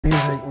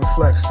Music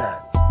reflects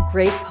that.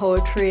 Great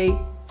poetry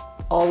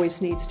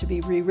always needs to be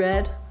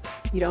reread.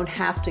 You don't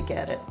have to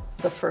get it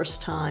the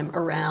first time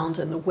around,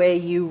 and the way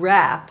you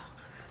rap,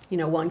 you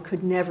know, one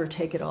could never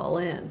take it all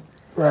in.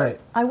 Right.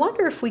 I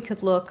wonder if we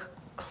could look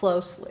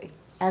closely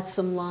at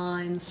some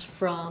lines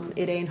from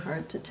It Ain't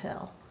Hard to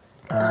Tell.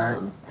 All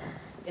right.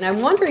 And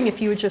I'm wondering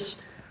if you would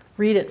just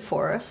read it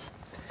for us.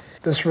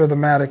 This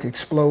rhythmatic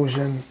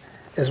explosion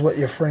is what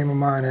your frame of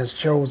mind has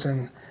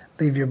chosen.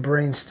 Leave your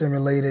brain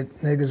stimulated,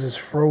 niggas is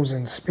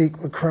frozen.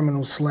 Speak with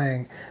criminal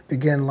slang,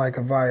 begin like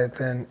a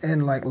Leviathan,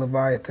 end like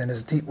Leviathan,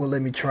 is deep, well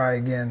let me try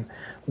again.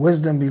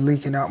 Wisdom be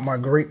leaking out my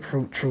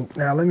grapefruit troop.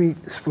 Now let me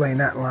explain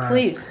that line.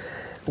 Please.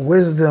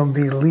 Wisdom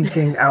be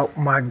leaking out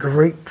my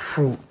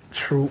grapefruit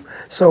troop.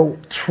 So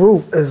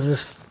troop is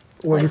just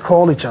what we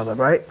call each other,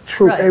 right?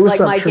 Troop, right. Hey, what's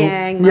like up, my troop?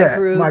 Gang, my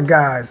group. My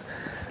guys.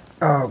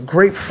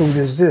 Grapefruit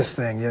is this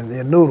thing, your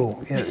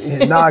noodle,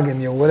 your noggin,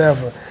 your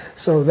whatever.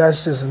 So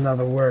that's just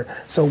another word.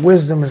 So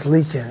wisdom is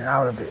leaking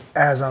out of it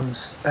as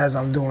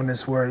I'm doing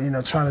this word. You know,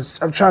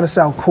 I'm trying to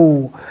sound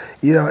cool.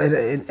 You know,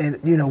 and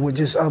you know, with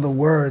just other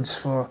words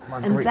for my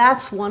And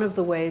that's one of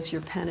the ways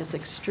your pen is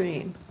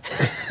extreme.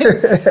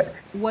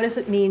 What does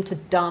it mean to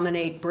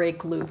dominate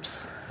break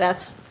loops?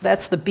 That's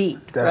the beat,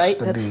 right?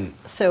 That's the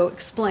beat. So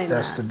explain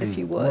that's that, the beat. if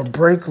you would. Well,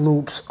 break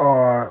loops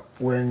are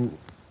when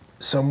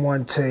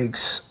someone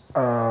takes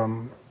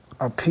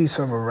a piece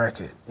of a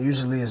record.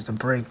 Usually it's the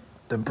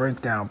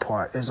breakdown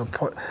part. It's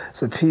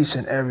a piece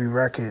in every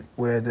record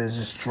where there's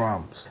just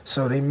drums.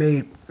 So they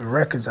made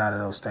records out of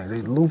those things.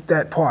 They looped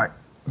that part.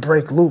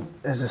 Break loop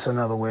is just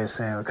another way of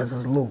saying it, because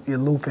it's loop. You're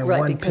looping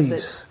one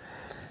piece.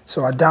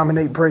 So I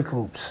dominate break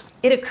loops.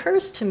 It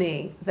occurs to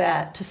me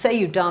that to say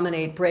you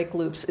dominate break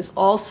loops is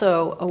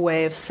also a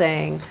way of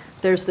saying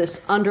there's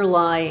this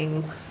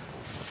underlying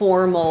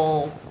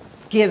formal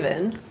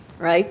given,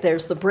 right?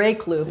 There's the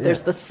break loop,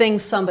 there's the thing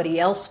somebody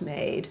else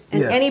made.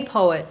 And any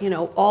poet, you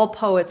know, all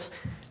poets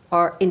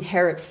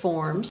inherit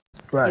forms.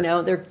 Right. You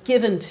know, they're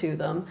given to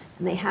them,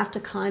 and they have to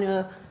kind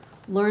of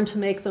learn to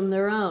make them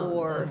their own.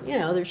 Or, you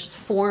know, there's just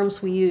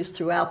forms we use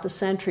throughout the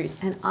centuries.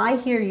 And I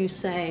hear you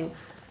saying,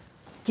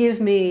 give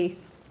me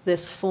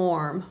this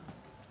form,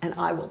 and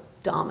I will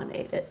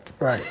dominate it.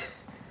 Right.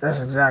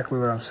 That's exactly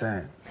what I'm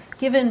saying.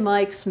 Given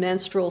Mike's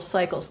menstrual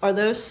cycles, are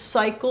those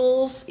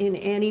cycles in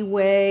any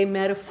way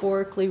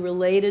metaphorically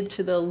related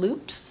to the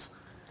loops?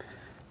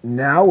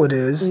 Now it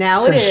is. Now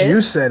since it is.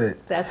 You said it.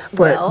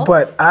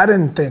 But I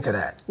didn't think of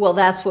that. Well,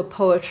 that's what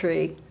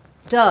poetry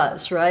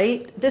does,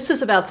 right? This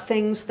is about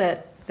things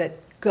that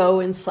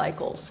go in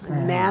cycles,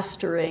 and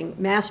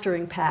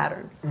mastering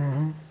pattern.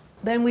 Mm-hmm.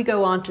 Then we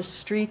go on to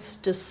Street's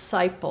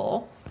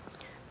disciple,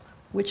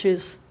 which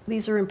is,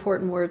 these are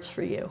important words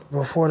for you.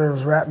 Before there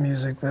was rap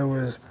music, there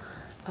was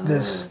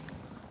this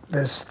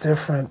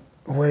different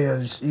way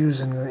of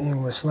using the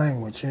English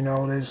language. You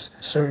know, there's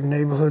certain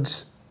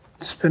neighborhoods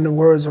spin the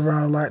words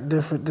around a lot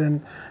different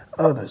than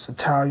others.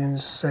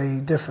 Italians say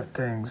different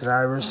things.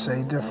 Irish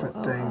say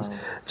different things.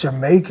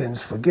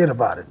 Jamaicans, forget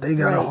about it. They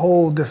got a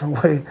whole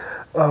different way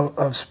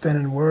of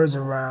spinning words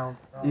around.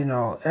 You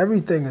know,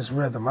 everything is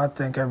rhythm. I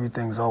think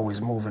everything's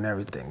always moving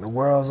everything. The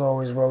world's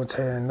always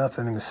rotating,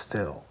 nothing is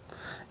still.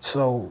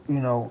 So, you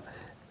know,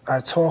 I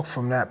talk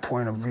from that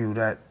point of view,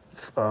 that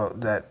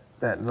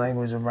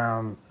language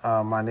around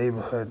my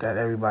neighborhood that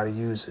everybody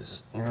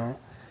uses, you know?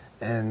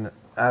 And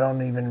I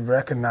don't even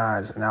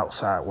recognize an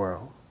outside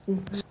world.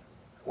 Mm-hmm.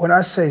 When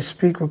I say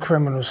speak with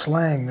criminal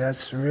slang,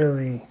 that's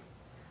really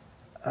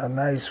a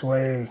nice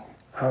way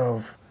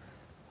of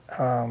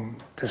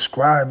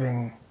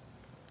describing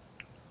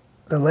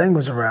the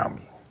language around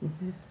me.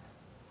 Mm-hmm.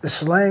 The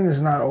slang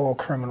is not all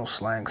criminal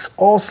slang.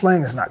 All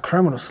slang is not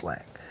criminal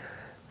slang,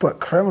 but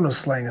criminal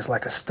slang is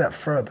like a step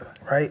further,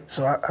 right?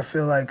 So I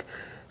feel like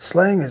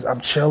slang is I'm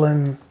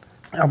chilling,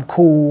 I'm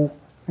cool,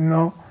 you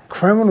know?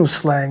 Criminal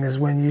slang is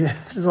when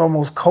it's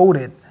almost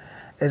coded.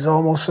 It's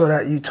almost so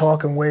that you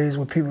talk in ways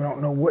where people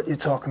don't know what you're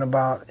talking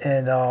about.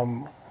 And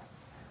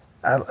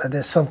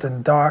there's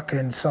something dark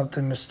and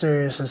something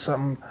mysterious and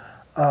something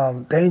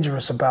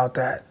dangerous about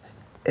that.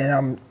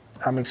 And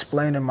I'm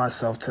explaining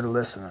myself to the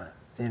listener.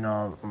 You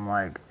know, I'm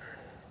like,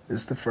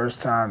 this is the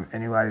first time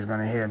anybody's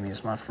gonna hear me.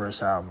 It's my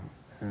first album.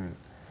 And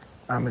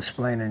I'm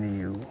explaining to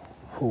you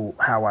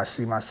how I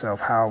see myself,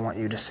 how I want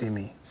you to see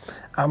me.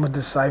 I'm a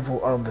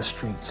disciple of the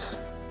streets.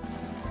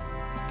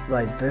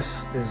 Like the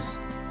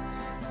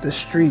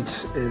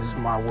streets is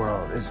my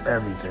world, it's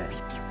everything.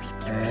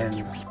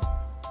 And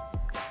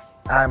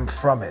I'm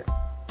from it.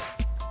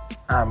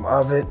 I'm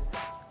of it,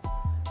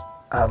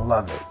 I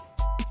love it.